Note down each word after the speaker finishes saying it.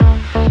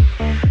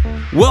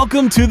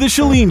Welcome to The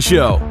Chalene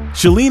Show.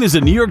 Chalene is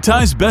a New York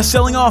Times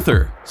bestselling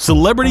author,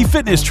 celebrity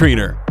fitness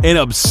trainer, and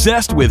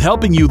obsessed with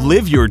helping you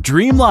live your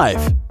dream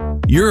life.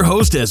 Your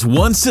host has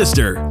one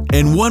sister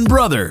and one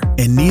brother,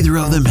 and neither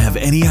of them have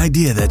any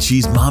idea that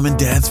she's mom and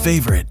dad's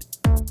favorite.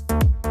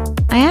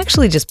 I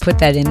actually just put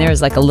that in there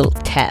as like a little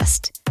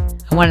test.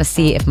 I want to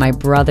see if my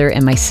brother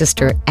and my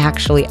sister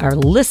actually are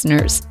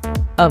listeners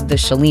of The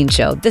Chalene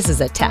Show. This is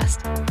a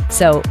test.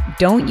 So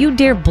don't you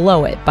dare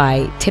blow it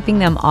by tipping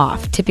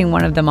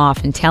one of them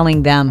off and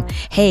telling them,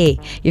 hey,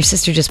 your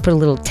sister just put a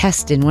little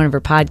test in one of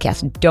her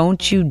podcasts.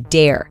 Don't you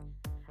dare.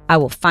 I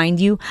will find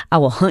you, I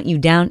will hunt you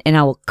down, and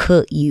I will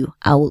cut you.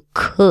 I will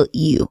cut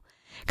you.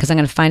 Because I'm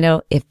going to find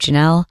out if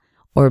Janelle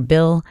or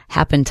Bill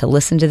happen to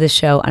listen to this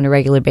show on a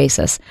regular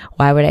basis.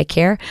 Why would I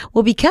care?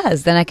 Well,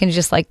 because then I can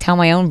just like tell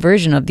my own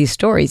version of these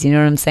stories. You know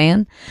what I'm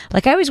saying?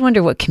 Like I always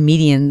wonder what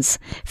comedians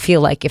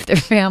feel like if their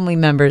family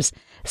members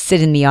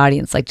sit in the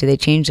audience. Like, do they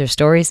change their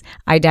stories?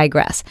 I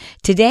digress.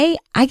 Today,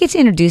 I get to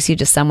introduce you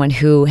to someone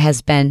who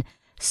has been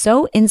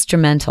so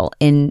instrumental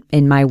in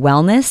my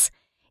wellness,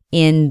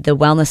 in the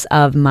wellness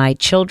of my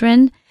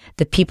children,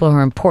 the people who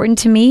are important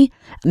to me.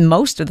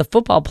 Most of the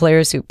football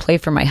players who play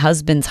for my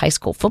husband's high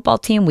school football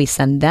team, we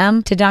send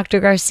them to Dr.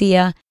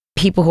 Garcia.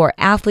 People who are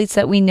athletes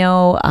that we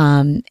know,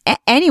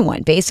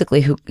 anyone basically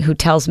who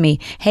tells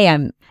me, hey,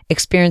 I'm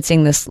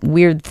experiencing this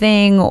weird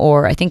thing,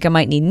 or I think I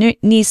might need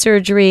knee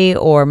surgery,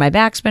 or my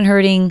back's been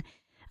hurting.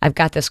 I've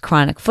got this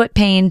chronic foot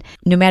pain.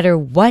 No matter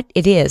what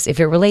it is,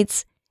 if it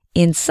relates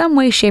in some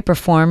way, shape, or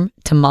form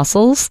to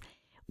muscles,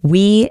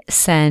 we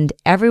send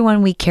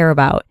everyone we care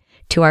about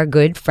to our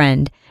good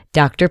friend,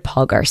 Dr.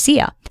 Paul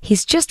Garcia.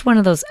 He's just one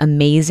of those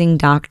amazing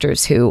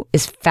doctors who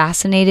is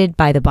fascinated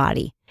by the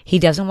body. He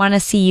doesn't want to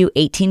see you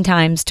 18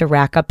 times to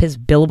rack up his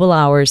billable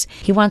hours.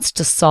 He wants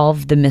to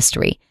solve the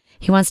mystery.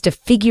 He wants to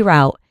figure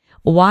out,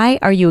 why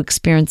are you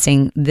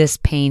experiencing this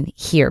pain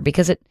here?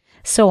 Because it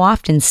so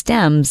often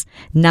stems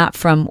not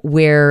from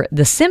where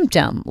the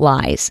symptom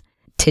lies.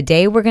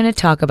 Today, we're going to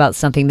talk about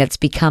something that's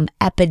become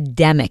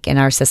epidemic in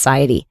our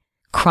society,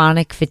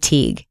 chronic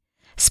fatigue,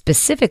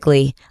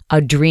 specifically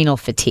adrenal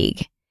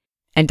fatigue.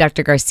 And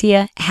Dr.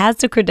 Garcia has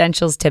the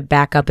credentials to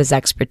back up his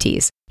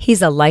expertise.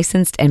 He's a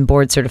licensed and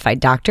board-certified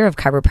doctor of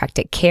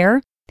chiropractic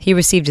care. He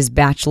received his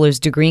bachelor's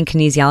degree in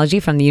kinesiology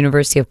from the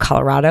University of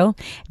Colorado,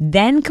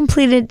 then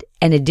completed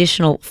an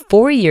additional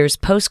 4 years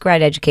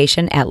post-grad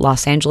education at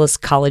Los Angeles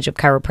College of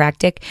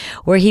Chiropractic,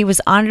 where he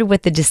was honored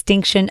with the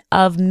distinction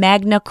of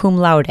magna cum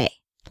laude.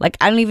 Like,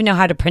 I don't even know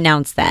how to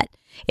pronounce that.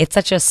 It's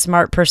such a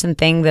smart person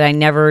thing that I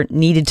never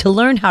needed to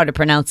learn how to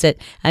pronounce it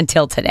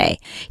until today.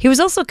 He was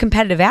also a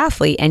competitive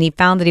athlete, and he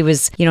found that he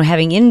was,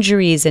 having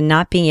injuries and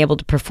not being able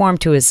to perform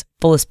to his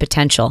fullest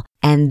potential.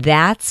 And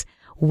that's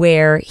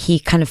where he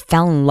kind of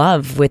fell in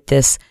love with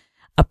this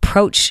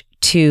approach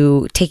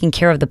to taking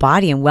care of the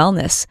body and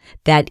wellness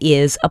that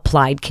is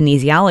applied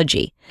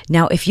kinesiology.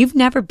 Now, if you've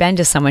never been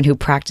to someone who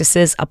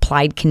practices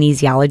applied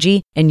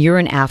kinesiology and you're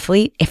an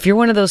athlete, if you're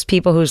one of those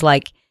people who's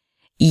like,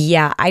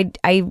 yeah,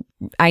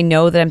 I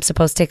know that I'm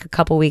supposed to take a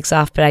couple weeks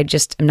off, but I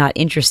just am not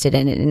interested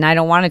in it. And I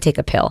don't want to take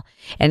a pill.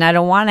 And I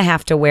don't want to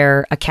have to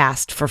wear a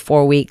cast for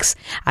 4 weeks.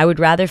 I would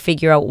rather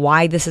figure out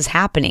why this is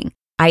happening.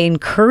 I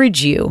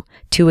encourage you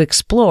to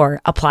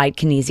explore applied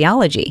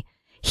kinesiology.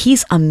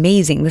 He's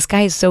amazing. This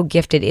guy is so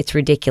gifted. It's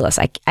ridiculous.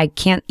 I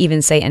can't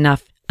even say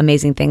enough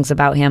amazing things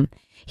about him.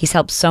 He's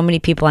helped so many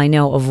people I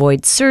know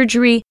avoid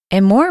surgery.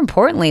 And more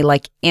importantly,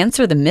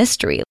 answer the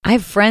mystery. I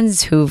have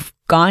friends who've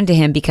gone to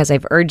him because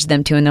I've urged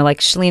them to, and they're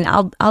like,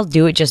 Chalene, I'll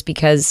do it just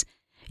because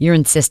you're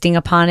insisting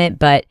upon it,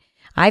 but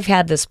I've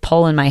had this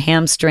pull in my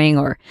hamstring,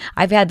 or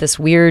I've had this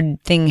weird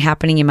thing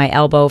happening in my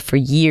elbow for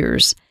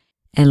years.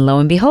 And lo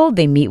and behold,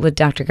 they meet with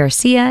Dr.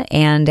 Garcia,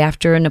 and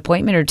after an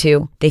appointment or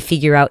two, they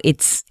figure out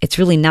it's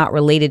really not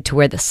related to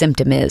where the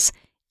symptom is.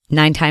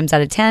 9 times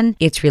out of 10,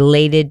 it's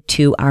related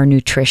to our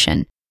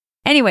nutrition.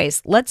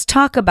 Anyways, let's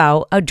talk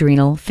about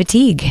adrenal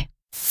fatigue.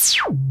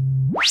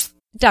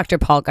 Dr.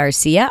 Paul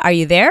Garcia, are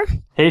you there?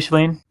 Hey,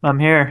 Chalene, I'm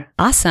here.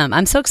 Awesome.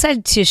 I'm so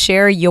excited to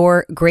share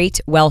your great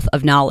wealth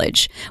of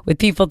knowledge with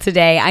people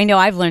today. I know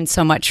I've learned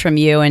so much from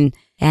you,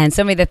 and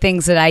some of the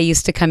things that I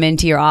used to come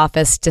into your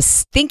office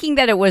just thinking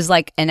that it was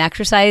like an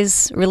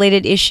exercise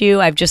related issue.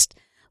 I've just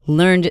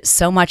learned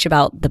so much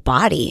about the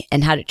body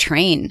and how to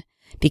train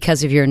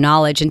because of your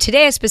knowledge. And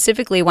today I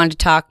specifically wanted to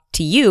talk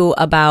to you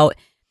about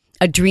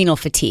adrenal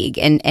fatigue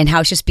and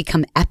how it's just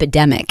become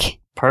epidemic.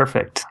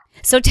 Perfect.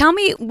 So tell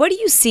me, what are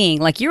you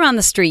seeing? Like, you're on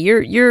the street,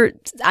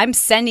 I'm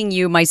sending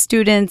you my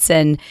students,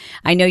 and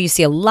I know you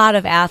see a lot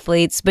of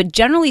athletes, but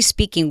generally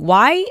speaking,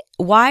 why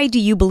do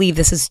you believe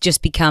this has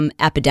just become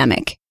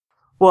epidemic?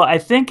 Well, I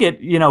think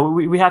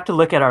we have to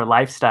look at our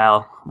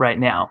lifestyle right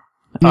now.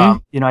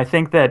 Mm-hmm. I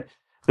think that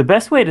the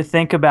best way to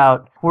think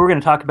about, we're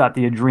going to talk about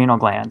the adrenal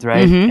glands,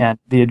 right? Mm-hmm. And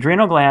the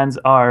adrenal glands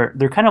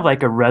they're kind of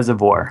like a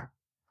reservoir.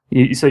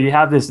 So you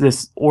have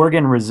this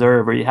organ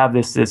reserve, or you have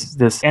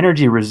this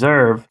energy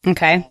reserve.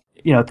 Okay.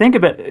 Think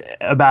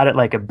about it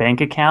like a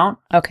bank account.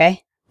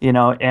 Okay.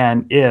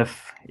 And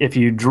if if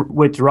you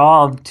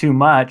withdraw too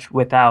much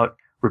without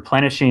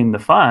replenishing the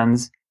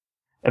funds,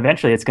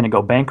 eventually it's going to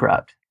go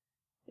bankrupt.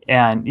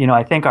 And,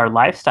 I think our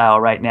lifestyle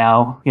right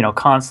now,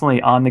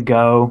 constantly on the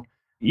go,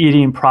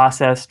 eating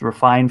processed,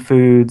 refined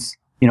foods,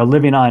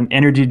 living on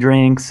energy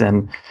drinks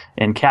and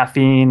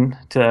caffeine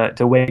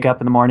to wake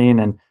up in the morning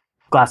and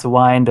a glass of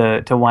wine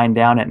to wind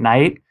down at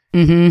night.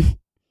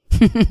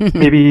 Mm-hmm.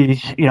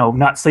 Maybe,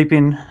 not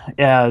sleeping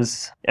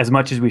as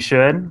much as we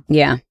should.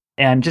 Yeah.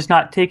 And just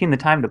not taking the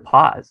time to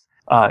pause.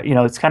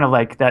 It's kind of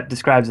like that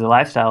describes the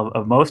lifestyle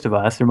of most of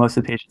us or most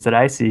of the patients that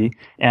I see.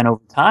 And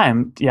over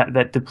time,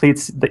 that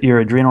depletes your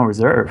adrenal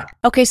reserve.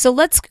 Okay, so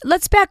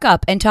let's back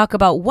up and talk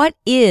about what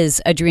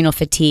is adrenal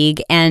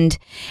fatigue and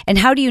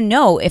how do you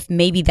know if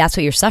maybe that's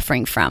what you're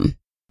suffering from?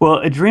 Well,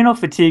 adrenal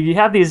fatigue, you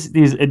have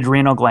these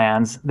adrenal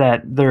glands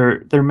that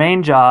their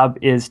main job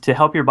is to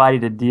help your body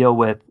to deal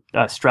with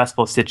a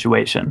stressful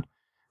situation.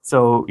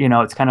 So,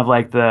 it's kind of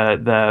like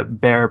the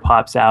bear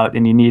pops out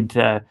and you need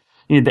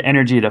the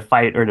energy to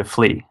fight or to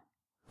flee,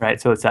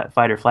 right? So it's that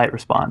fight or flight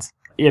response.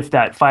 If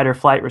that fight or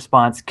flight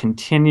response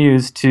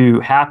continues to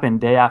happen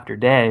day after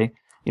day,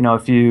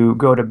 if you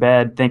go to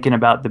bed thinking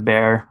about the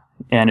bear,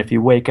 and if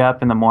you wake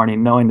up in the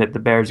morning knowing that the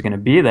bear is going to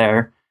be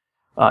there,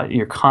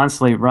 you're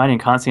constantly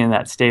in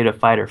that state of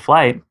fight or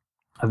flight.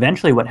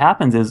 Eventually what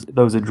happens is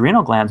those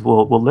adrenal glands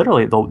will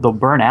literally, they'll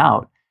burn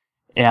out.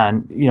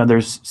 And,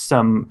 there's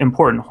some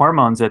important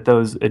hormones that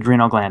those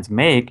adrenal glands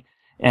make.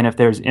 And if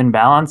there's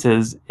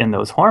imbalances in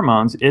those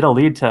hormones, it'll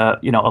lead to,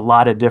 a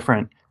lot of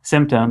different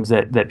symptoms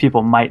that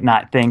people might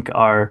not think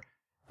are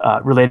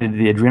related to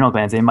the adrenal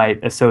glands. They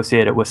might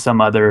associate it with some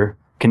other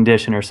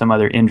condition or some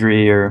other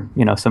injury or,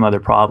 some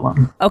other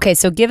problem. Okay,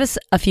 so give us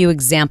a few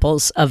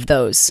examples of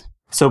those.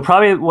 So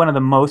probably one of the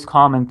most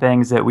common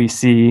things that we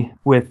see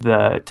with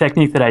the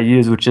technique that I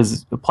use, which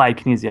is applied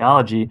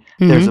kinesiology,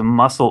 there's a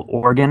muscle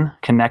organ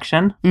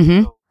connection.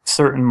 Mm-hmm. So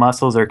certain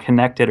muscles are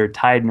connected or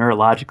tied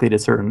neurologically to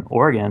certain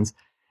organs.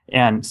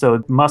 And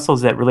so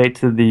muscles that relate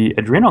to the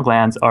adrenal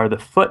glands are the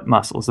foot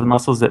muscles, the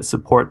muscles that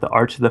support the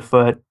arch of the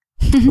foot,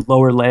 the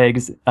lower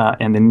legs,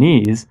 and the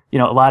knees. A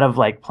lot of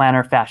like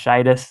plantar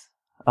fasciitis,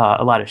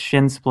 a lot of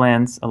shin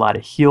splints, a lot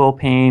of heel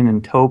pain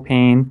and toe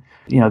pain.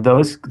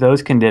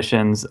 Those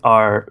conditions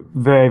are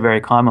very,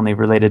 very commonly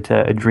related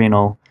to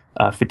adrenal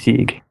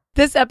fatigue.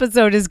 This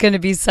episode is going to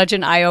be such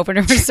an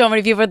eye-opener for so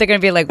many people. They're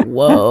going to be like,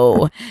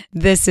 whoa,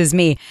 this is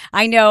me.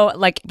 I know,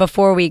 like,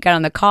 before we got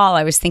on the call,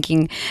 I was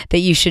thinking that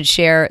you should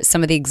share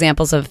some of the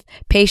examples of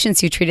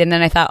patients you treated. And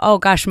then I thought, oh,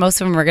 gosh, most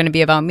of them are going to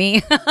be about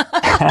me.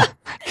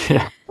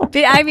 Yeah.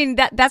 But I mean,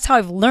 that's how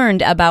I've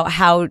learned about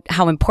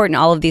how important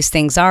all of these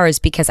things are, is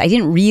because I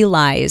didn't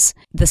realize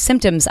the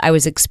symptoms I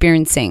was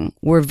experiencing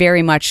were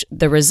very much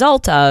the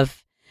result of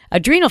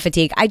adrenal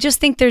fatigue. I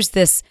just think there's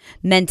this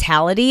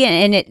mentality,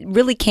 and it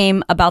really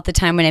came about the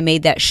time when I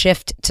made that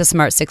shift to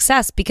smart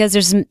success, because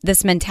there's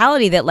this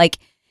mentality that, like,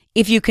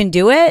 if you can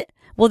do it,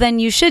 well, then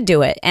you should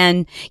do it.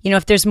 And,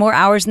 if there's more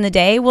hours in the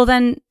day, well,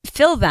 then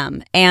fill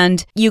them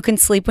and you can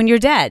sleep when you're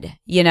dead,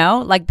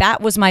 like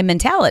that was my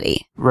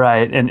mentality.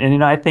 Right.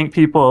 And I think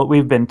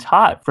we've been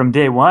taught from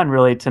day one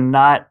really to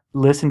not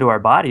listen to our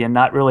body and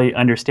not really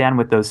understand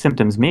what those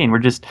symptoms mean. We're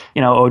just,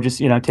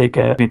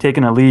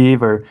 taking a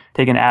leave or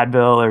take an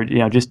Advil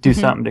or, just do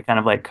something to kind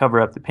of like cover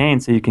up the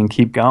pain so you can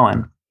keep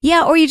going.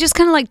 Yeah, or you just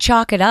kind of like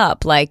chalk it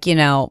up, like,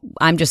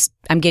 I'm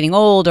getting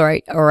old, or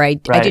I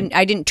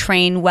didn't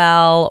train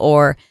well,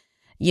 or,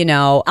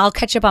 I'll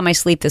catch up on my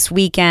sleep this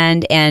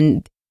weekend.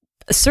 And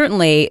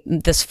certainly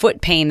this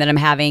foot pain that I'm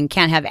having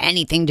can't have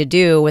anything to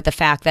do with the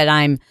fact that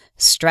I'm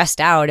stressed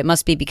out. It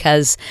must be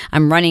because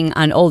I'm running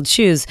on old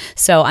shoes.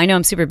 So I know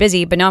I'm super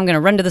busy, but now I'm going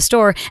to run to the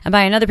store and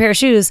buy another pair of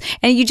shoes.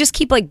 And you just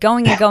keep like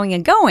going and going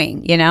and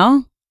going,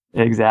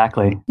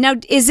 Exactly. Now,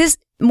 is this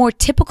more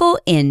typical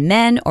in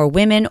men or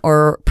women,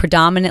 or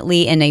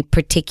predominantly in a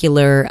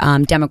particular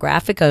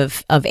demographic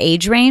of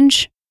age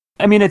range?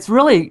 I mean, it's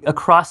really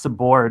across the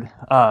board.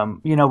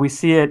 We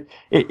see it,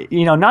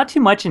 not too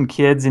much in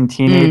kids and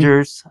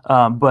teenagers,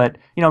 but,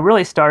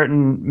 really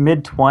starting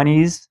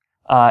mid-20s,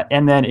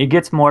 and then it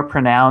gets more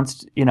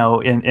pronounced,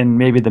 in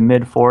maybe the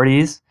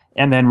mid-40s,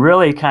 and then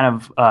really kind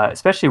of,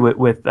 especially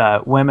with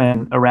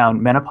women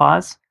around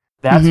menopause,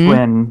 that's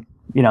when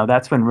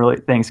really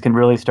things can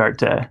really start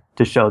to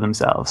show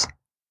themselves.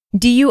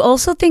 Do you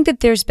also think that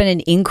there's been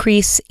an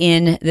increase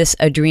in this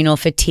adrenal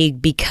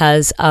fatigue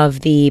because of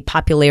the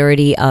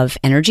popularity of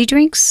energy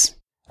drinks?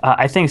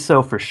 I think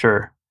so, for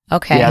sure.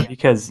 Okay. Yeah,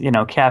 because,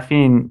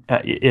 caffeine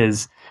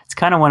it's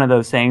kind of one of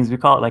those things, we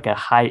call it like a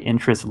high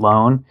interest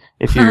loan.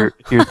 If you're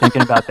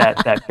thinking about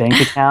that bank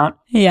account,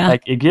 yeah,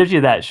 like it gives you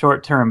that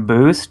short-term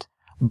boost,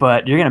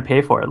 but you're going to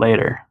pay for it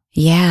later.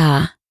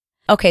 Yeah.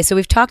 Okay, so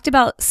we've talked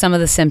about some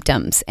of the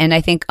symptoms, and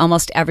I think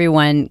almost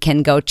everyone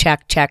can go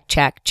check, check,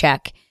 check,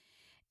 check.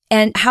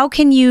 And how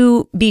can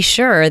you be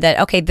sure that,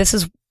 okay, this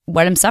is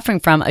what I'm suffering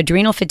from,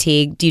 adrenal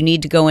fatigue? Do you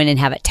need to go in and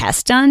have a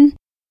test done?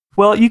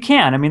 Well, you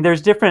can. I mean,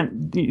 there's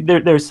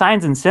there's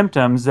signs and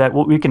symptoms that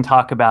we can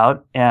talk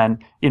about.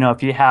 And,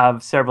 if you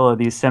have several of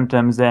these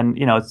symptoms, then,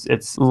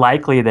 it's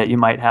likely that you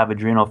might have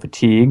adrenal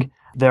fatigue.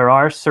 There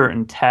are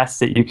certain tests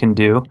that you can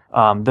do.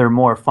 They're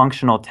more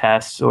functional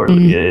tests, or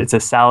it's a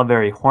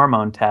salivary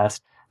hormone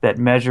test that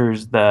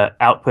measures the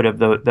output of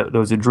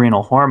those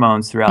adrenal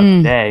hormones throughout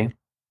the day.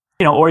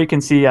 Or you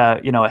can see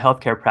a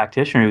healthcare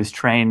practitioner who's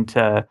trained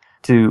to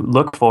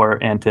look for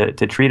and to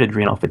treat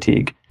adrenal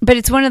fatigue. But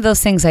it's one of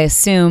those things, I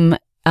assume,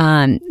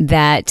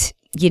 that,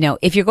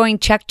 if you're going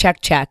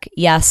check,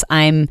 yes,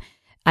 I'm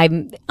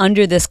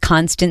under this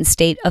constant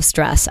state of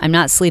stress. I'm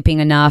not sleeping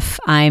enough.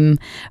 I'm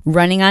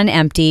running on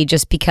empty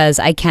just because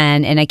I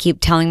can. And I keep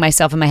telling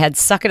myself in my head,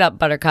 suck it up,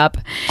 buttercup,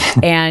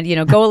 and,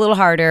 go a little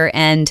harder.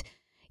 And,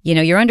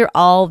 you're under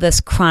all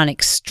this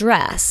chronic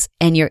stress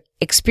and you're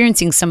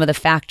experiencing some of the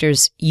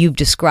factors you've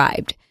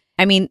described.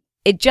 I mean,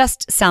 it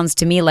just sounds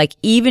to me like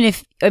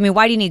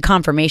why do you need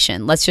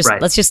confirmation? Let's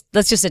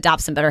just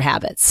adopt some better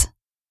habits.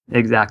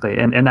 Exactly.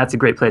 And that's a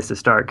great place to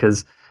start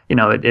because,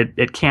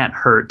 it can't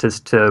hurt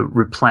just to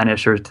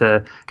replenish or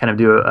to kind of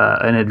do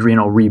an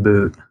adrenal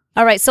reboot.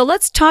 All right. So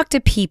let's talk to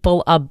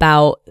people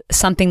about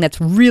something that's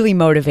really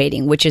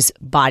motivating, which is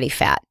body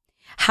fat.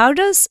 How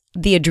does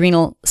the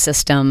adrenal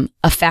system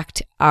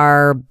affect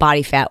our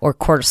body fat or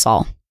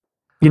cortisol?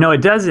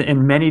 It does it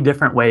in many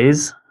different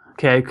ways.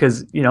 Okay,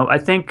 because, I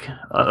think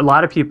a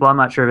lot of people, I'm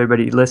not sure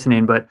everybody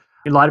listening, but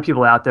a lot of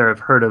people out there have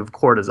heard of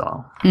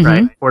cortisol,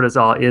 right?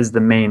 Cortisol is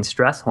the main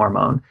stress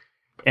hormone.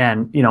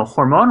 And,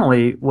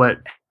 hormonally, what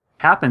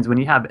happens when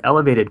you have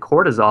elevated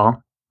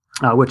cortisol,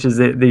 which is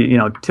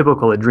the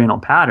typical adrenal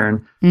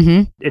pattern,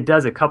 it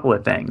does a couple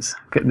of things.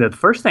 The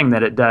first thing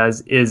that it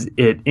does is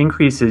it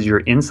increases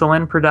your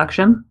insulin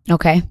production.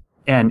 Okay.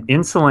 And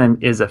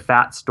insulin is a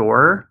fat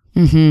storer.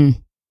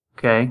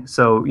 Okay,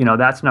 so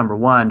that's number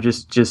one.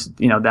 Just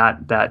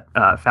that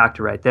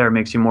factor right there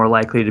makes you more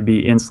likely to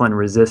be insulin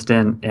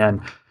resistant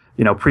and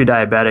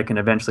pre-diabetic and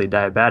eventually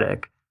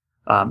diabetic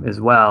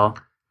as well.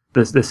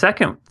 The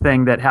second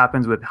thing that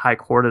happens with high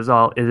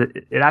cortisol is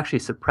it actually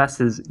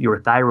suppresses your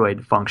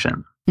thyroid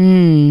function.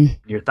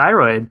 Your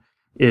thyroid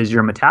is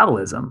your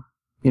metabolism.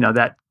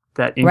 That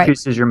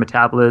increases your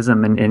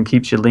metabolism and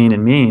keeps you lean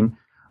and mean.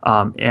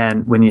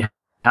 And when you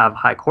have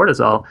high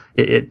cortisol,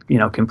 it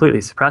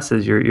completely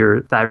suppresses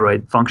your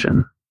thyroid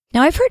function.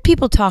 Now, I've heard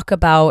people talk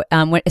about,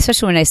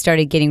 especially when I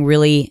started getting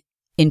really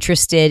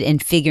interested in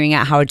figuring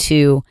out how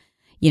to,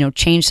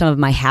 change some of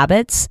my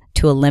habits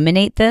to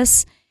eliminate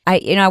this.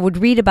 I would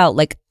read about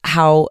like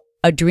how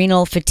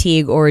adrenal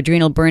fatigue or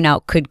adrenal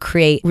burnout could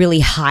create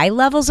really high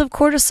levels of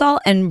cortisol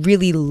and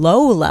really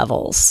low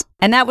levels.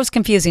 And that was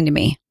confusing to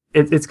me.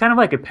 It's kind of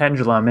like a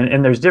pendulum,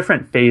 and there's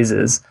different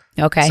phases.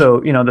 Okay. So,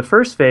 the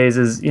first phase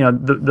is,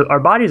 our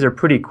bodies are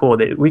pretty cool.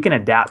 We can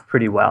adapt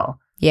pretty well.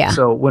 Yeah.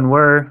 So when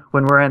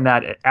we're in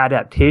that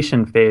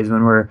adaptation phase,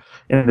 when we're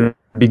in the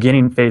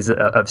beginning phase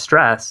of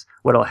stress,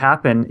 what'll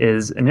happen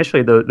is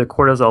initially the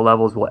cortisol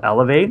levels will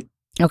elevate.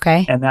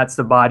 Okay. And that's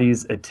the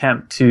body's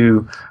attempt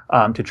to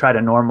try to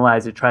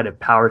normalize, to try to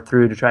power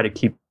through, to try to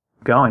keep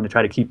going, to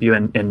try to keep you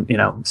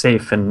in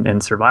safe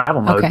and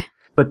survival mode. Okay.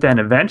 But then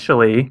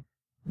eventually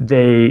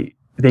they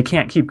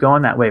can't keep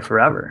going that way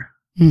forever.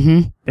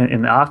 In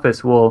the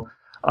office, we'll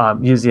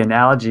use the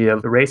analogy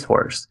of the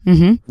racehorse.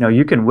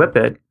 You can whip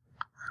it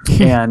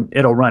and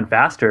it'll run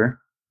faster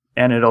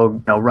and it'll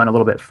run a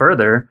little bit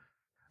further.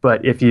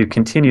 But if you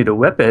continue to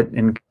whip it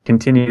and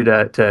continue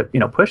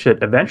to push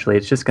it, eventually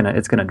it's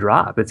gonna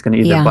drop. It's gonna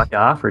either buck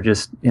off or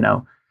just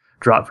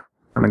drop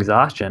from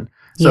exhaustion.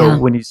 So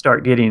when you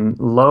start getting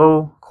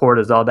low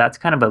cortisol, that's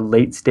kind of a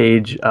late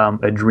stage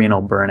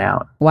adrenal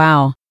burnout.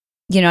 Wow.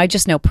 I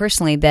just know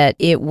personally that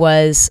it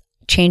was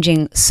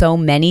changing so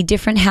many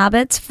different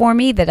habits for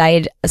me that I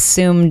had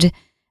assumed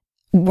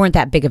weren't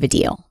that big of a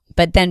deal.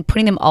 But then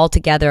putting them all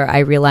together, I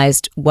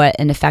realized what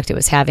an effect it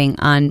was having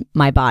on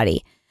my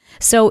body.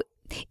 So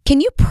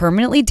can you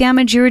permanently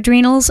damage your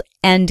adrenals,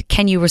 and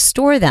can you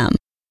restore them?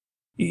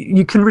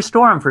 You can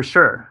restore them for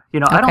sure.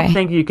 I don't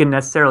think you can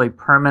necessarily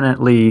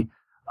permanently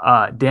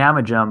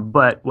damage them,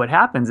 but what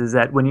happens is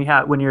that when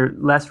you're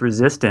less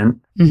resistant,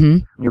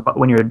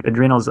 when your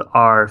adrenals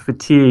are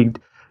fatigued,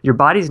 your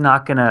body's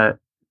not going to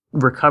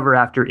recover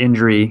after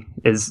injury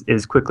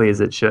as quickly as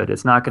it should.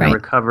 It's not going to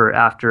recover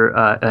after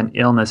an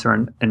illness or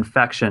an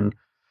infection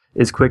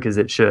as quick as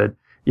it should.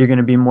 You're going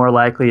to be more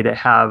likely to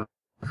have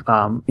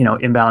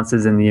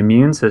imbalances in the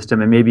immune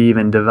system and maybe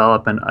even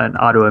develop an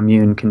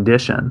autoimmune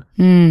condition.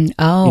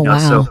 Wow.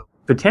 So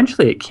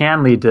potentially it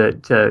can lead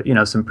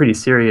to some pretty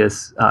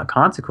serious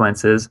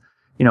consequences,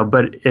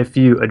 but if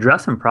you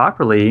address them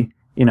properly,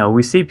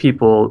 we see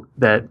people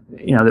that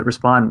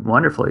respond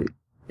wonderfully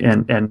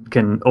and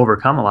can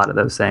overcome a lot of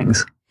those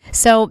things.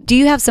 So do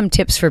you have some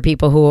tips for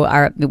people who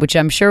are, which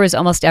I'm sure is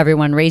almost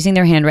everyone, raising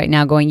their hand right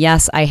now going,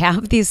 yes, I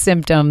have these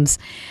symptoms,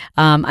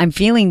 I'm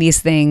feeling these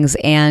things,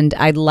 and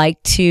I'd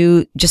like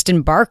to just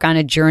embark on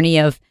a journey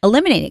of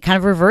eliminating it, kind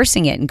of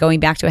reversing it and going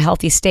back to a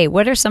healthy state.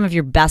 What are some of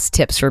your best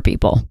tips for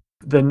people?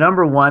 The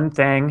number one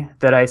thing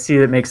that I see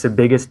that makes the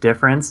biggest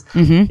difference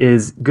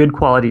is good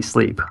quality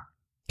sleep.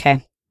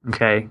 Okay.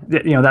 Okay.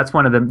 That's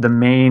one of the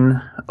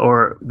main,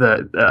 or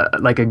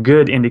like a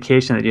good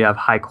indication that you have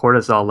high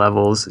cortisol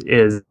levels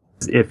is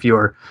if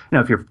you're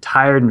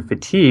tired and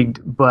fatigued,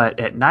 but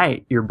at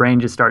night your brain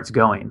just starts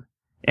going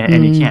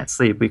and you can't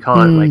sleep. We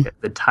call it like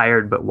the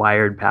tired but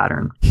wired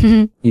pattern.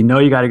 You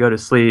got to go to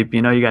sleep,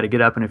 you got to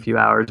get up in a few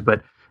hours,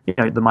 but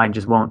the mind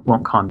just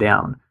won't calm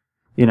down.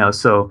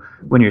 So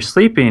when you're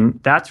sleeping,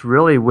 that's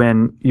really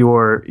when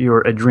your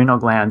adrenal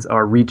glands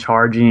are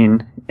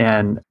recharging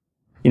and,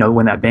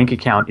 when that bank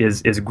account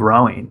is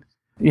growing.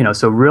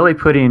 So really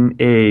putting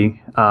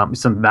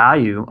some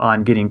value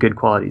on getting good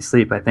quality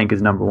sleep, I think,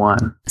 is number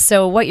one.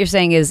 So what you're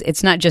saying is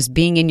it's not just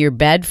being in your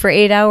bed for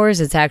 8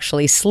 hours, it's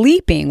actually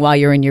sleeping while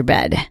you're in your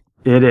bed.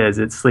 It is.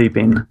 It's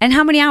sleeping. And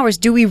how many hours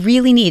do we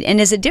really need? And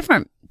is it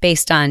different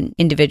based on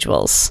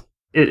individuals?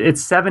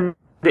 It's 7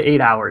 to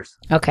 8 hours.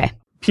 Okay.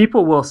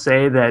 People will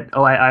say that,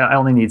 I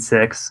only need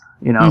 6,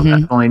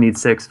 I only need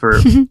 6 for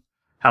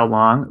how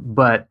long?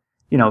 But,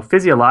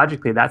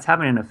 physiologically, that's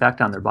having an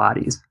effect on their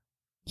bodies.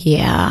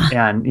 Yeah.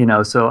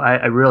 And, so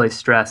I really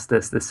stress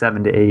the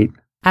 7 to 8.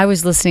 I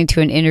was listening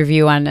to an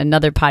interview on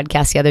another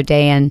podcast the other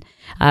day, and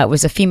it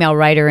was a female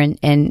writer,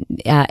 and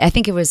I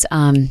think it was,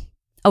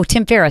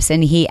 Tim Ferriss,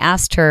 and he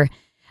asked her,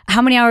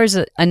 how many hours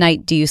a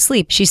night do you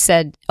sleep? She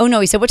said,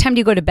 he said, what time do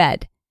you go to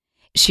bed?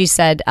 She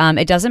said,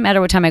 it doesn't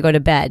matter what time I go to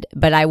bed,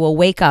 but I will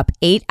wake up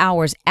 8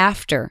 hours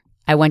after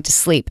I went to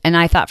sleep. And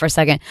I thought for a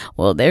second,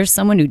 well, there's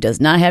someone who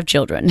does not have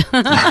children.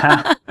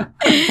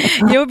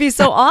 It would be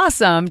so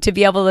awesome to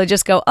be able to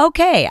just go,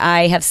 okay,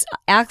 I have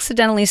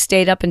accidentally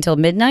stayed up until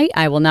midnight.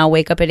 I will now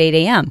wake up at 8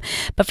 a.m.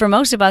 But for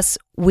most of us,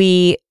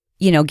 we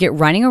get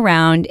running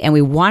around and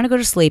we want to go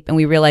to sleep and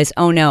we realize,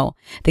 oh no,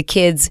 the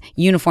kid's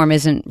uniform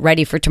isn't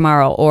ready for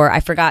tomorrow, or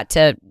I forgot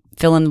to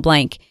fill in the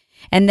blank.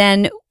 And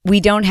then we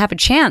don't have a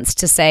chance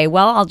to say,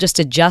 well, I'll just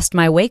adjust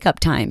my wake up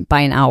time by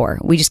an hour.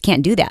 We just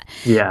can't do that.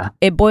 Yeah.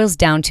 It boils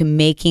down to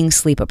making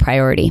sleep a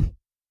priority.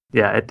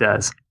 Yeah, it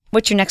does.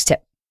 What's your next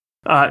tip?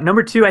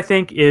 Number 2, I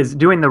think, is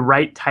doing the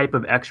right type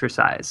of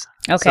exercise.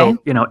 Okay.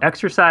 So,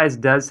 exercise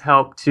does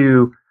help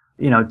to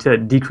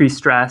decrease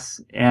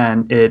stress,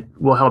 and it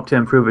will help to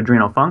improve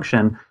adrenal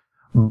function,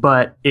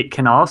 but it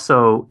can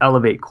also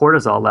elevate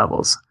cortisol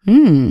levels.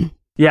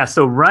 Yeah.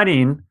 So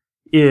running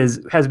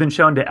has been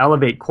shown to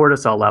elevate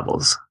cortisol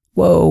levels.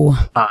 Whoa.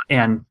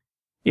 And,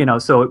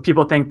 so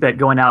people think that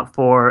going out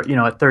for, a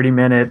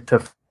 30-minute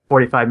to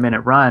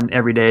 45-minute run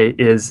every day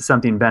is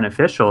something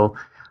beneficial.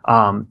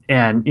 And,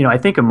 I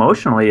think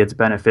emotionally it's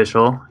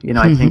beneficial.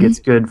 I think it's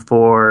good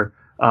for,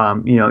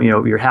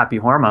 your happy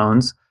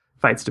hormones,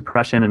 fights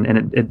depression,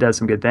 and it does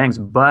some good things.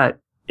 But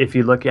if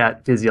you look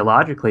at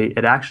physiologically,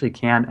 it actually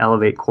can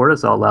elevate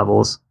cortisol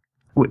levels.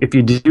 If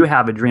you do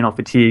have adrenal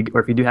fatigue,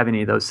 or if you do have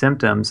any of those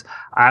symptoms,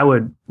 I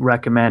would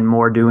recommend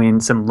more doing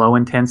some low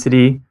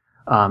intensity,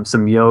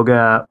 some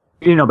yoga,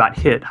 about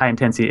HIIT, high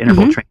intensity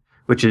interval training,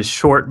 which is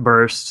short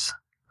bursts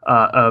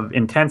of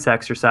intense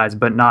exercise,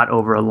 but not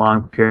over a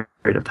long period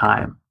of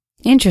time.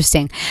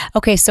 Interesting.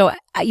 Okay. So,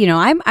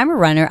 I'm a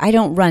runner. I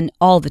don't run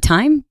all the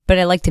time, but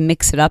I like to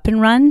mix it up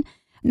and run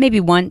maybe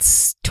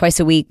once, twice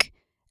a week,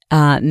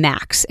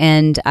 max.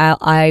 And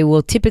I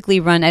will typically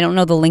run, I don't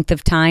know the length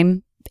of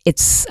time.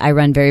 I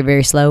run very,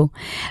 very slow,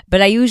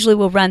 but I usually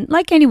will run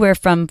like anywhere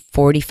from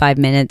 45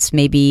 minutes,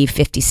 maybe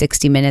 50,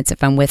 60 minutes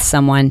if I'm with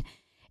someone.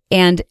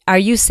 And are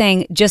you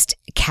saying just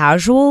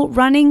casual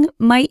running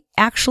might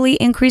actually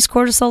increase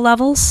cortisol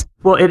levels?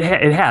 Well, it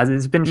has.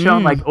 It's been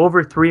shown like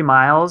over 3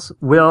 miles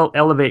will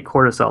elevate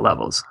cortisol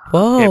levels.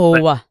 Whoa.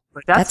 Okay,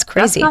 but that's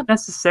crazy. That's not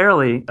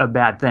necessarily a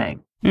bad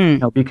thing.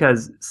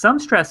 Because some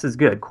stress is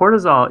good.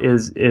 Cortisol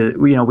is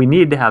we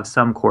need to have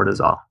some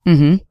cortisol,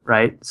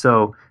 right?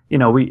 So,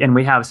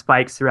 we have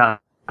spikes throughout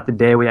the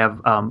day. We have,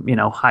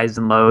 highs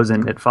and lows,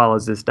 and it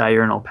follows this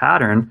diurnal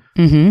pattern.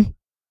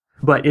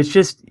 But it's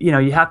just,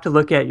 you have to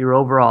look at your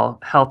overall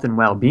health and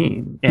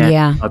well-being.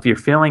 And if you're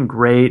feeling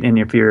great, and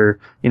if you're,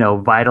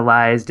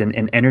 vitalized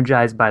and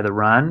energized by the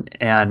run,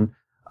 and,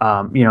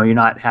 you're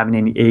not having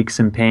any aches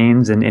and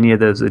pains and any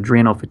of those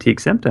adrenal fatigue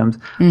symptoms,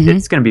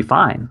 it's going to be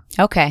fine.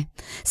 Okay.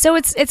 So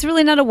it's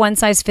really not a one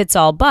size fits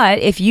all, but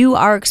if you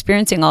are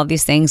experiencing all of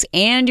these things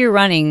and you're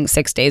running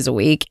 6 days a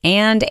week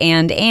and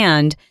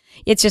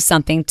it's just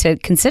something to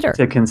consider.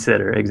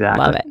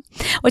 Exactly. Love it.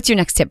 What's your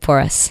next tip for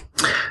us?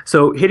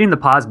 So hitting the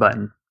pause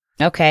button.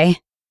 Okay.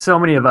 So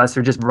many of us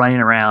are just running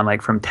around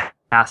like from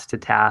task to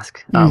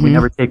task. We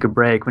never take a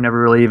break. We never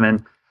really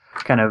even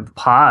kind of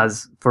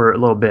pause for a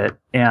little bit.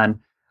 And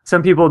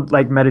some people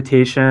like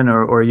meditation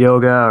or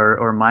yoga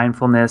or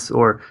mindfulness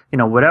or,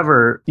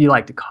 whatever you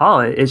like to call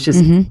it. It's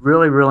just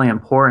really, really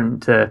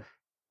important to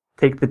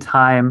take the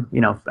time,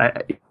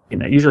 I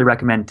usually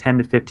recommend 10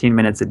 to 15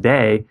 minutes a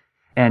day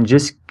and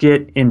just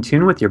get in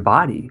tune with your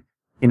body,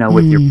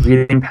 with your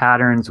breathing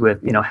patterns,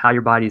 with, how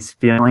your body's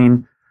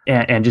feeling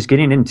and just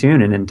getting in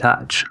tune and in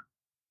touch.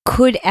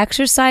 Could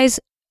exercise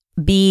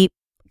be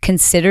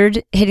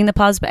considered hitting the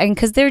pause button?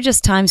 Because there are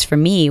just times for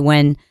me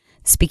when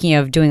speaking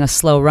of doing a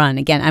slow run,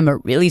 again, I'm a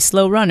really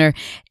slow runner.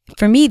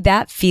 For me,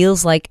 that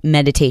feels like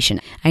meditation.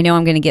 I know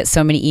I'm going to get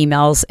so many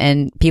emails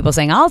and people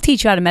saying, I'll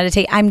teach you how to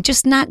meditate. I'm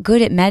just not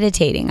good at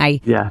meditating. I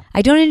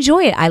don't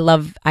enjoy it.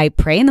 I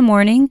pray in the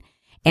morning.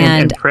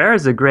 And prayer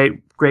is a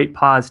great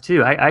pause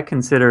too. I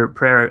consider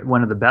prayer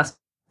one of the best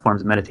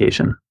forms of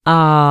meditation.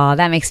 Oh,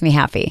 that makes me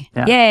happy.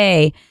 Yeah.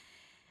 Yay.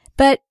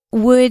 But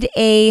would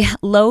a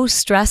low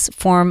stress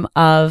form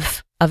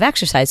of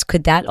exercise,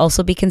 could that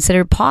also be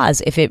considered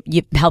pause if it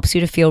helps you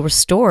to feel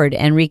restored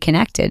and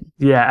reconnected?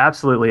 Yeah,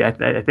 absolutely.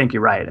 I think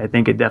you're right. I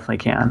think it definitely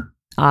can.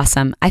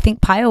 Awesome. I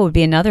think PIO would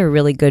be another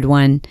really good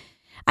one.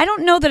 I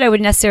don't know that I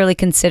would necessarily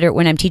consider it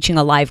when I'm teaching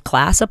a live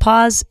class a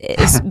pause,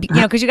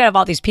 because you got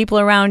all these people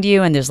around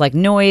you and there's like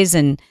noise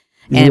and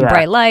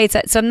bright lights.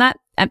 So I'm not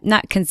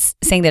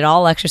saying that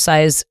all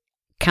exercise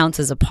counts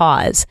as a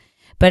pause,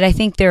 but I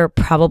think there are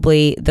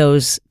probably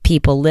those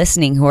people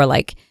listening who are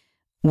like,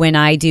 when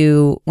I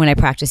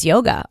practice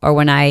yoga, or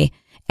when I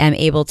am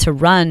able to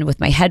run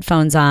with my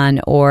headphones on,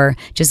 or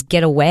just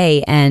get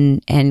away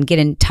and get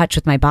in touch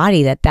with my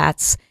body,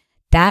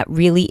 that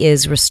really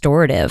is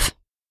restorative.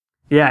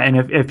 Yeah,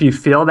 and if you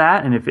feel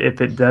that, and if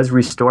it does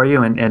restore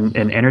you and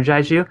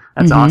energize you,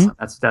 that's awesome.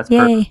 That's Yay.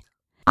 Perfect.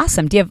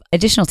 Awesome. Do you have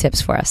additional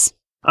tips for us?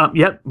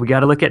 Yep, we got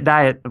to look at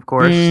diet, of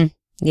course.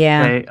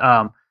 Yeah.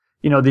 Okay,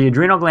 the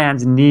adrenal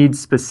glands need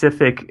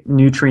specific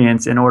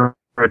nutrients in order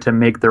to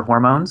make their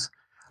hormones.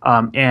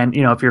 And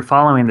if you're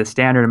following the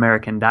standard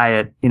American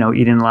diet,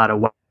 eating a lot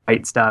of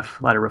white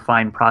stuff, a lot of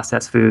refined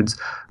processed foods,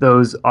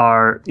 those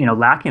are,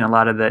 lacking a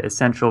lot of the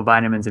essential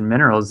vitamins and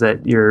minerals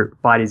that your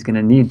body's going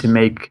to need to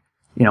make,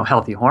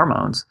 healthy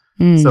hormones.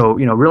 So,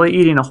 really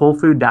eating a whole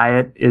food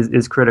diet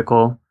is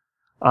critical.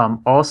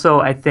 Also,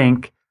 I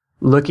think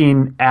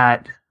looking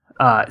at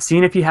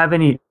seeing if you have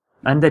any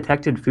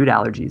undetected food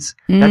allergies.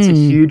 That's a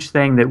huge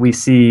thing that we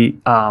see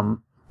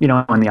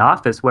in the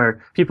office,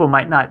 where people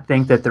might not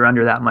think that they're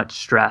under that much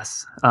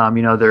stress.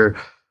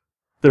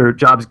 Their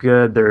job's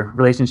good, their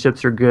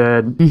relationships are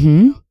good.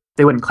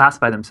 They wouldn't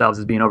classify themselves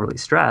as being overly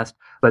stressed,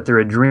 but their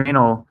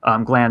adrenal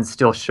glands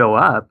still show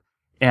up.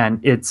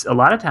 And it's a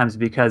lot of times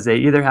because they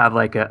either have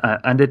like a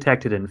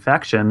undetected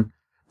infection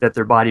that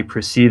their body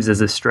perceives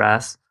as a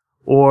stress,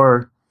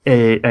 or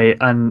a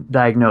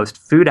undiagnosed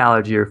food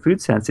allergy or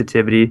food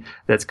sensitivity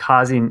that's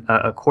causing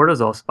a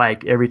cortisol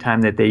spike every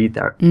time that they eat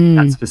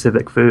that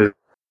specific food.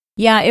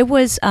 Yeah, it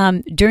was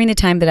during the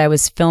time that I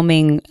was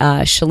filming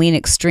Chalene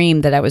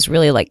Extreme that I was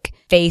really like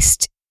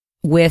faced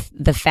with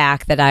the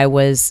fact that I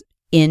was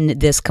in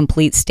this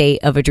complete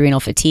state of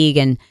adrenal fatigue,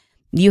 and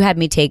you had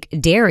me take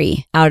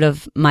dairy out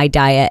of my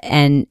diet,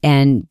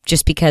 and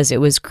just because it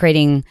was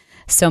creating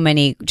so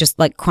many just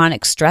like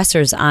chronic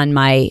stressors on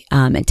my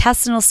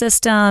intestinal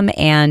system,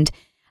 and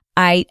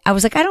I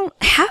was like, I don't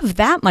have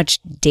that much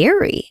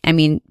dairy. I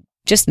mean,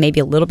 just maybe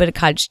a little bit of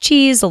cottage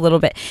cheese, a little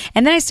bit.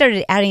 And then I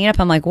started adding it up.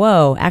 I'm like,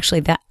 whoa, actually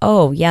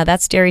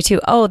that's dairy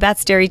too. Oh,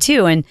 that's dairy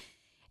too. And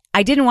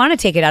I didn't want to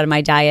take it out of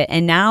my diet.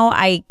 And now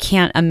I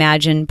can't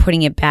imagine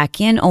putting it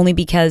back in, only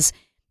because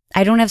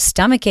I don't have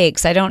stomach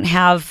aches. I don't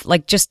have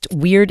like just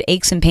weird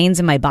aches and pains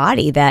in my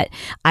body that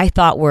I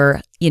thought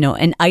were,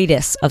 an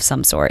itis of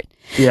some sort.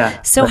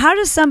 Yeah. So how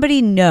does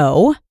somebody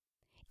know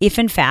if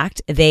in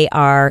fact they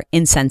are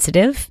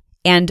insensitive,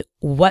 and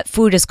what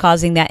food is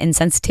causing that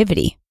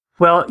insensitivity?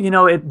 Well,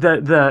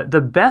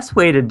 the best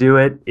way to do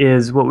it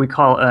is what we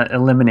call an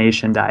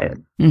elimination diet.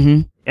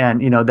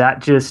 And, that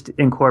just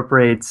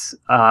incorporates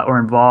or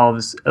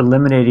involves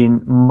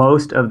eliminating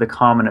most of the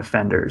common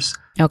offenders,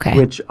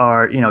 which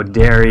are,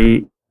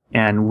 probably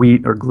and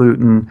wheat or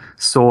gluten,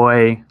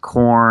 soy,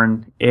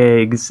 corn,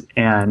 eggs,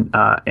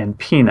 and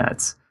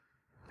peanuts.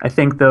 I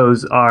think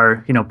those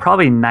are,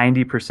 probably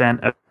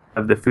 90%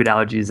 of the food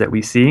allergies that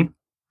we see.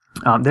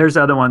 There's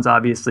other ones,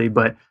 obviously,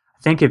 but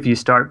I think if you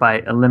start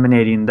by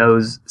eliminating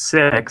those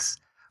 6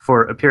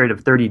 for a period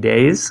of 30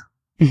 days,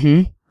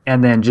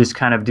 and then just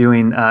kind of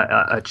doing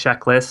a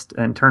checklist,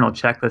 an internal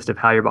checklist of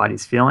how your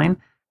body's feeling,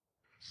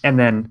 and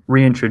then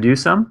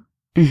reintroduce them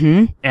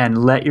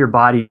and let your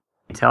body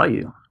tell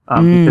you.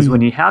 Because when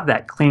you have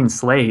that clean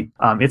slate,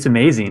 it's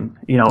amazing.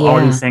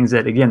 All these things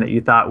that you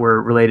thought were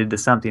related to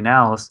something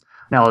else,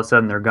 now all of a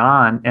sudden they're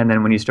gone. And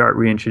then when you start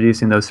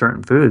reintroducing those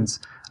certain foods,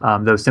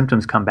 those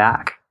symptoms come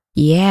back.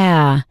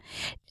 Yeah.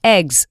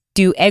 Eggs.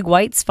 Do egg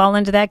whites fall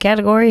into that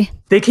category?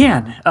 They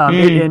can.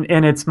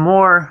 And it's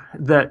more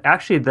the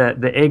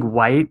egg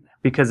white,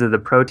 because of the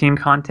protein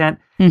content,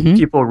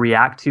 people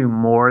react to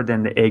more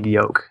than the egg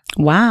yolk.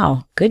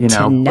 Wow. Good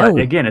to know.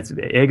 But again,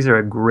 eggs are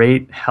a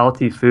great,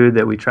 healthy food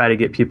that we try to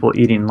get people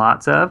eating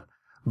lots of.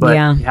 But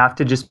you have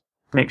to just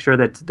make sure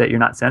that you're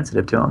not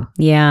sensitive to them.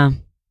 Yeah.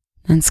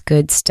 That's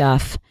good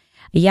stuff.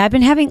 Yeah, I've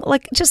been having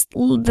just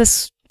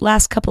this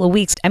last couple of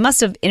weeks, I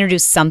must have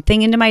introduced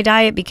something into my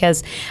diet,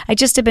 because I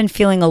just have been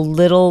feeling a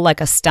little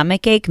like a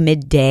stomach ache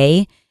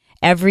midday.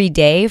 every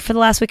day for the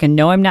last week. And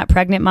no, I'm not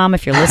pregnant, Mom,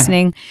 if you're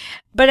listening.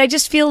 But I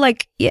just feel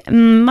like it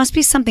must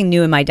be something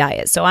new in my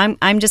diet. So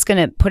I'm just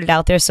going to put it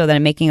out there so that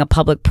I'm making a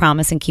public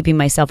promise and keeping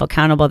myself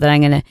accountable that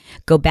I'm going to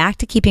go back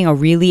to keeping a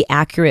really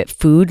accurate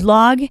food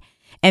log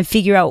and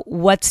figure out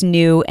what's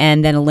new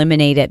and then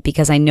eliminate it,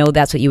 because I know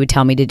that's what you would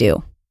tell me to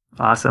do.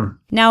 Awesome.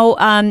 Now,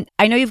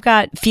 I know you've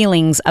got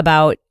feelings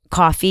about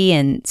coffee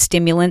and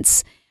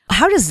stimulants.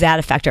 How does that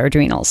affect our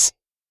adrenals?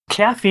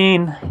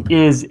 Caffeine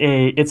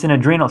it's an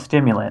adrenal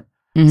stimulant.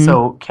 Mm-hmm.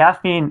 So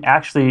caffeine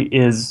actually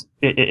it's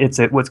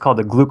what's called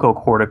a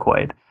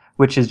glucocorticoid,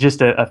 which is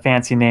just a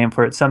fancy name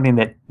for it.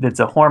 Something that's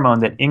a hormone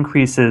that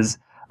increases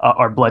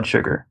our blood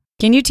sugar.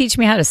 Can you teach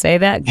me how to say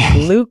that?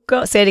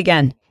 Say it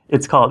again.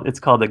 It's called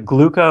a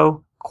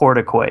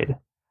glucocorticoid,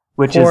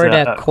 which is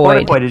a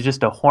corticoid is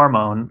just a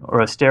hormone or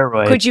a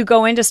steroid. Could you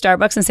go into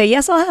Starbucks and say,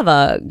 yes, I'll have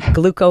a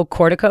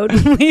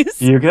glucocorticoid,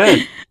 please? You're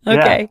good.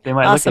 Okay. Yeah, they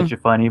might awesome. look at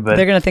you funny, but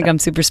they're going to think I'm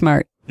super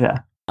smart. Yeah.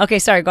 Okay,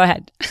 sorry, go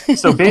ahead.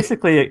 So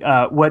basically,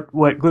 what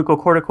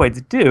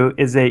glucocorticoids do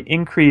is they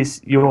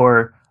increase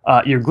your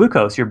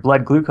glucose, your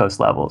blood glucose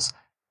levels.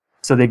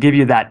 So they give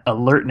you that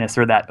alertness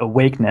or that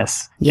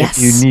awakeness yes.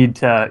 if you need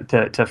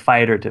to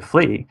fight or to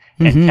flee.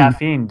 Mm-hmm. And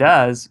caffeine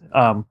does.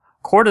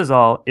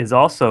 Cortisol is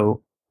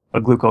also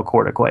a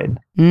glucocorticoid.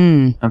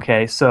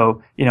 Okay,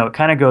 so it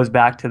kind of goes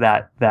back to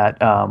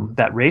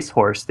that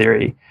racehorse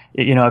theory.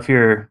 If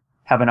you're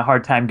having a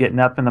hard time getting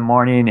up in the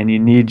morning and you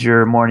need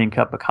your morning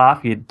cup of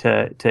coffee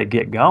to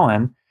get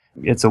going,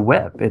 it's a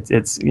whip.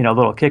 It's a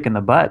little kick in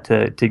the butt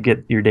to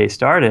get your day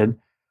started.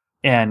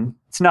 And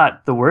it's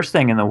not the worst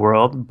thing in the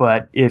world,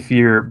 but if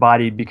your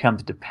body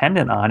becomes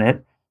dependent on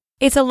it,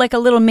 it's like a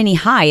little mini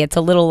high. It's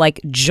a little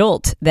like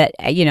jolt that,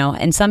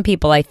 and some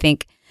people I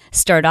think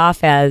start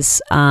off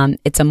as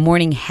it's a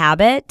morning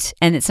habit,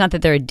 and it's not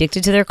that they're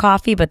addicted to their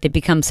coffee, but it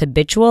becomes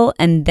habitual,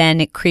 and then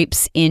it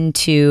creeps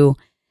into,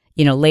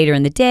 later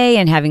in the day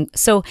and having.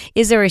 So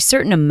is there a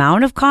certain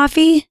amount of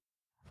coffee?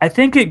 I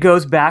think it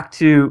goes back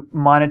to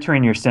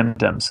monitoring your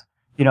symptoms.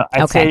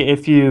 I'd say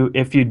if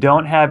you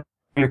don't have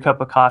your cup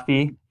of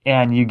coffee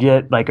and you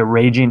get like a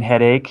raging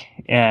headache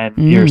and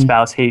your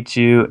spouse hates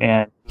you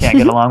and can't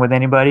get along with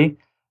anybody,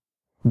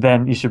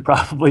 then you should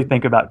probably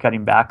think about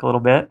cutting back a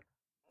little bit.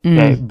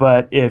 Okay,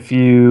 but if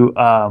you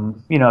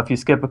if you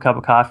skip a cup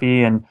of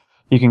coffee and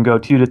you can go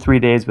 2 to 3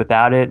 days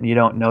without it and you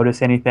don't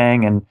notice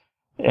anything, and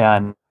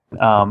then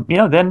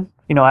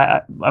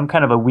I'm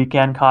kind of a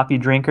weekend coffee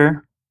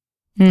drinker,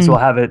 so I'll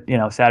have it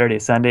Saturday,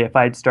 Sunday. If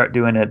I'd start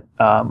doing it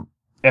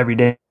every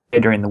day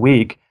during the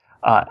week,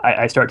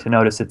 I start to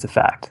notice its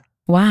effect.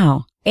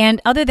 Wow. And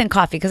other than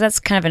coffee, because that's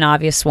kind of an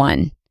obvious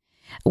one,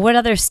 what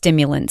other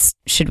stimulants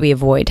should we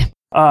avoid?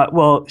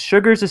 Well,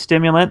 sugar's a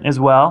stimulant as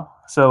well.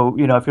 So,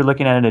 if you're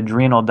looking at an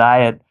adrenal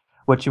diet,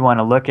 what you want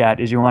to look at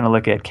is you want to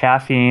look at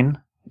caffeine.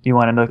 You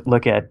want to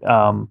look at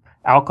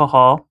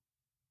alcohol.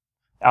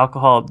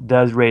 Alcohol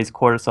does raise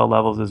cortisol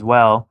levels as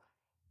well.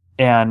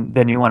 And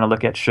then you want to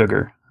look at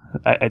sugar.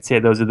 I'd say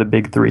those are the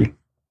big three.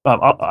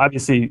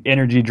 Obviously,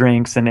 energy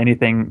drinks and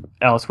anything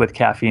else with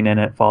caffeine in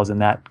it falls in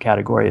that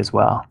category as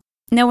well.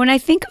 Now, when I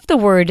think of the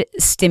word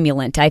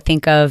stimulant, I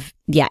think of,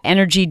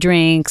 energy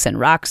drinks and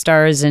rock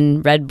stars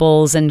and Red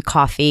Bulls and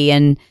coffee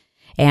and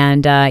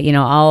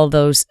all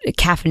those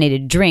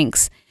caffeinated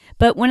drinks.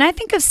 But when I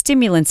think of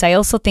stimulants, I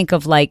also think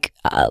of like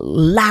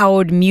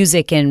loud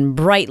music and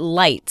bright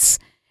lights.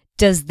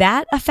 Does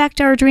that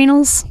affect our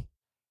adrenals?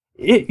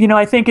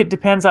 I think it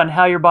depends on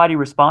how your body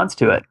responds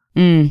to it.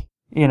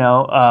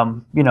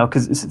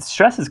 Because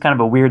stress is kind of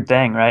a weird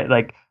thing, right?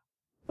 Like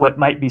what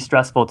might be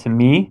stressful to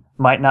me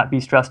might not be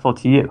stressful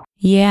to you.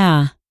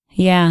 Yeah.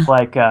 Yeah.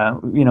 Like,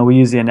 we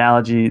use the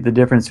analogy, the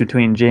difference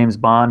between James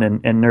Bond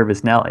and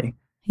Nervous Nelly.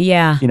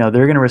 Yeah. They're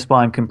going to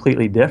respond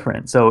completely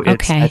different. So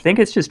I think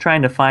it's just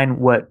trying to find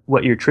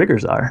what your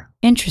triggers are.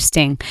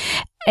 Interesting.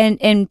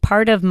 And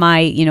part of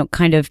my,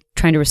 kind of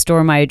trying to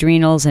restore my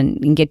adrenals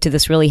and get to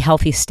this really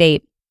healthy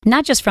state,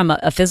 not just from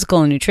a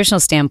physical and nutritional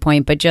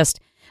standpoint, but just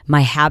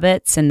my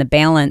habits and the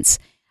balance,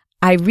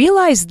 I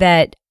realized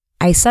that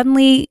I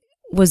suddenly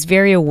was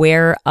very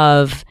aware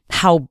of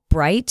how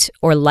bright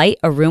or light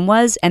a room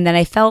was, and then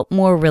I felt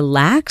more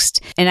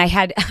relaxed. And I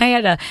had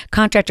a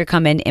contractor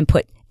come in and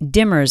put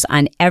dimmers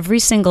on every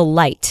single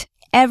light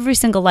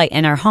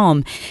in our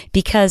home,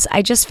 because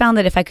I just found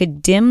that if I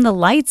could dim the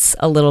lights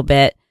a little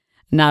bit,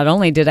 not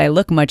only did I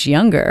look much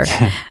younger,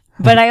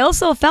 but I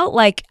also felt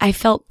like I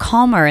felt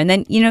calmer. And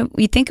then,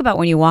 you think about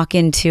when you walk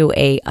into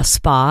a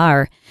spa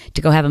or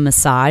to go have a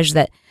massage,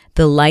 that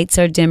the lights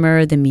are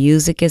dimmer, the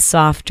music is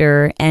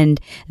softer,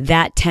 and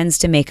that tends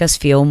to make us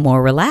feel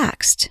more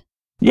relaxed.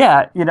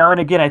 Yeah, and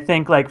again, I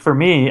think like for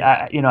me,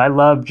 I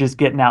love just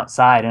getting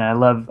outside, and I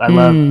love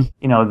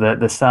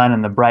the sun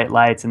and the bright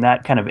lights, and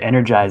that kind of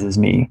energizes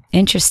me.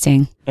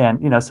 Interesting.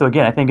 And so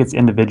again, I think it's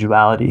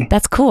individuality.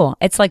 That's cool.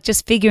 It's like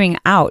just figuring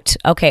out,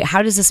 okay,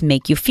 how does this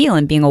make you feel,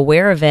 and being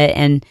aware of it,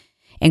 and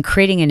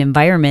creating an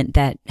environment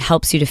that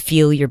helps you to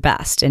feel your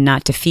best and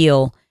not to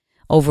feel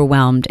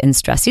overwhelmed and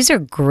stressed. These are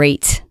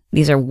great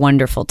These are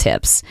wonderful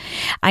tips.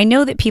 I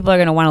know that people are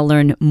going to want to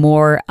learn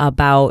more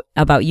about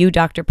you,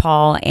 Dr.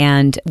 Paul,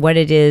 and what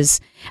it is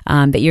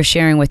that you're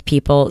sharing with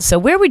people. So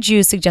where would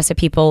you suggest that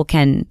people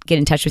can get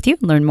in touch with you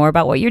and learn more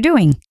about what you're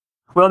doing?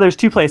 Well, there's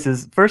two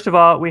places. First of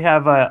all, we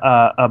have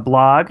a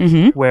blog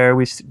where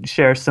we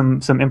share some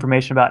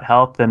information about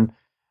health and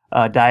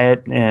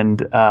diet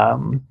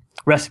and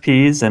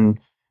recipes and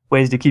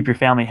ways to keep your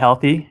family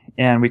healthy.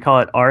 And we call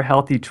it Our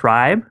Healthy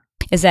Tribe.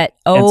 Is that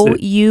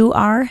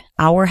OUR,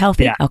 Our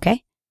Healthy? Yeah.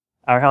 Okay.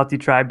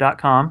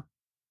 OurHealthyTribe.com.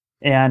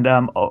 And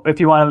if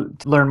you want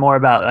to learn more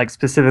about like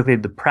specifically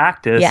the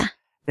practice,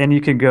 then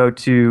you can go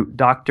to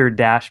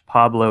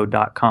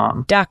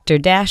dr-pablo.com.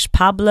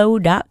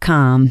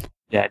 dr-pablo.com.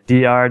 Yeah,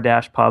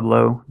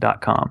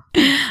 dr-pablo.com.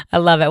 I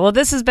love it. Well,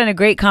 this has been a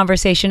great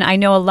conversation. I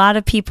know a lot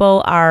of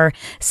people are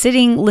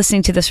sitting,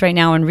 listening to this right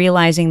now and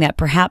realizing that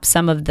perhaps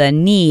some of the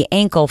knee,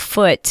 ankle,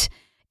 foot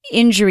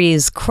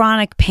injuries,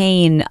 chronic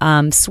pain,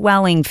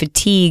 swelling,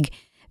 fatigue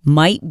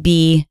might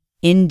be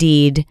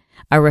indeed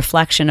a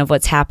reflection of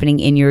what's happening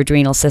in your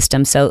adrenal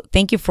system. So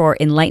thank you for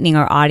enlightening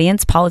our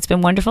audience. Paul, it's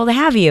been wonderful to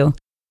have you.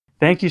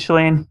 Thank you,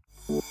 Shalene.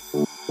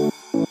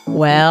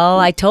 Well,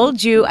 I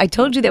told you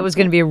that was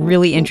going to be a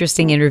really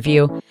interesting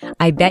interview.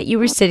 I bet you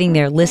were sitting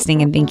there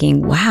listening and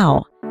thinking,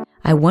 wow,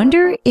 I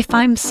wonder if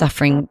I'm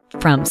suffering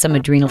from some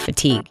adrenal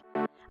fatigue.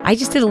 I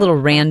just did a little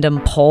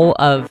random poll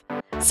of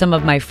some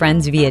of my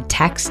friends via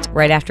text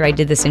right after I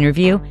did this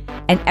interview,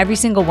 and every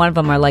single one of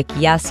them are like,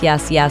 yes,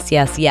 yes, yes,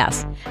 yes,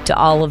 yes, to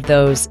all of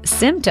those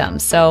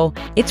symptoms. So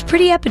it's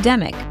pretty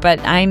epidemic, but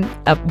I'm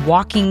a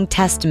walking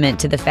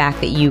testament to the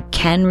fact that you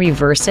can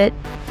reverse it.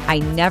 I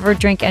never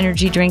drink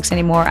energy drinks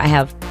anymore. I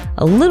have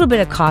a little bit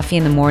of coffee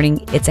in the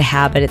morning. It's a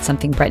habit. It's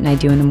something Brett and I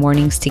do in the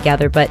mornings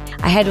together, but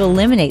I had to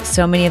eliminate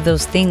so many of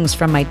those things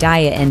from my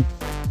diet and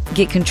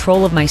get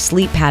control of my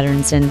sleep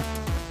patterns and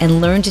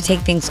learn to take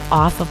things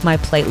off of my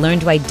plate, learn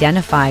to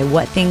identify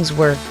what things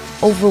were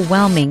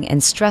overwhelming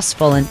and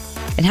stressful and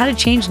how to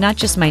change not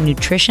just my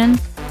nutrition,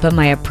 but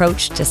my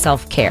approach to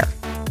self-care.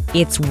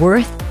 It's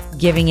worth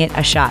giving it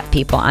a shot,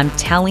 people. I'm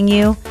telling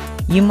you,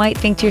 you might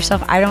think to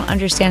yourself, I don't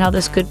understand how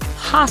this could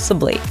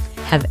possibly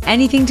have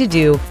anything to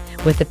do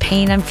with the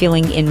pain I'm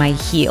feeling in my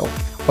heel,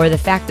 or the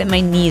fact that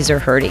my knees are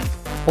hurting,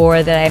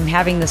 or that I'm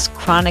having this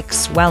chronic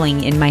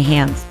swelling in my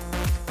hands.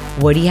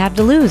 What do you have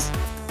to lose?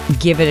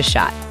 Give it a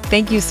shot.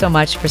 Thank you so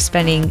much for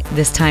spending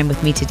this time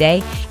with me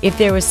today. If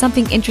there was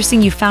something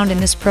interesting you found in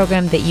this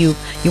program that you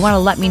want to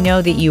let me know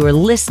that you were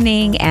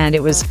listening and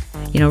it was,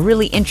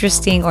 really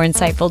interesting or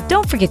insightful,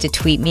 don't forget to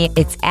tweet me.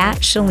 It's at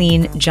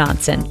Shalene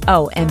Johnson.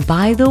 Oh, and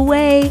by the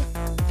way,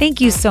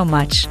 thank you so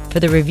much for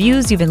the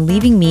reviews you've been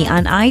leaving me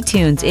on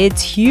iTunes.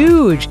 It's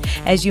huge.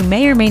 As you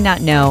may or may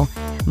not know,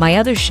 my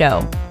other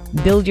show,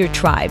 Build Your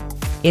Tribe,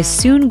 is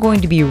soon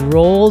going to be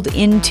rolled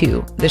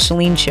into The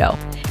Shalene Show.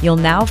 You'll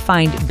now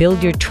find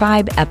Build Your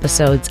Tribe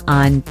episodes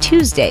on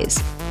Tuesdays.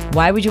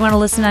 Why would you want to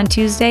listen on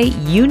Tuesday?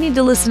 You need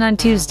to listen on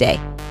Tuesday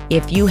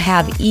if you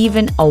have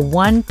even a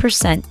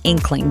 1%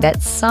 inkling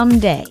that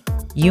someday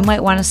you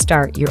might want to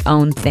start your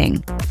own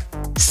thing.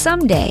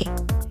 Someday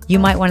you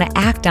might want to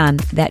act on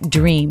that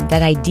dream,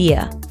 that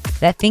idea,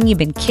 that thing you've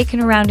been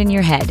kicking around in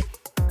your head.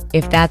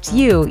 If that's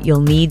you,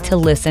 you'll need to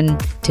listen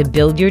to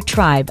Build Your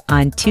Tribe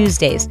on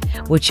Tuesdays,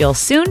 which you'll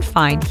soon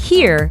find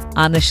here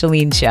on The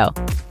Shalene Show.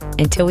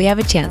 Until we have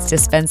a chance to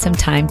spend some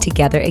time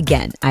together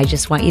again, I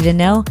just want you to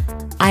know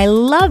I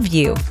love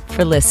you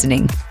for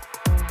listening.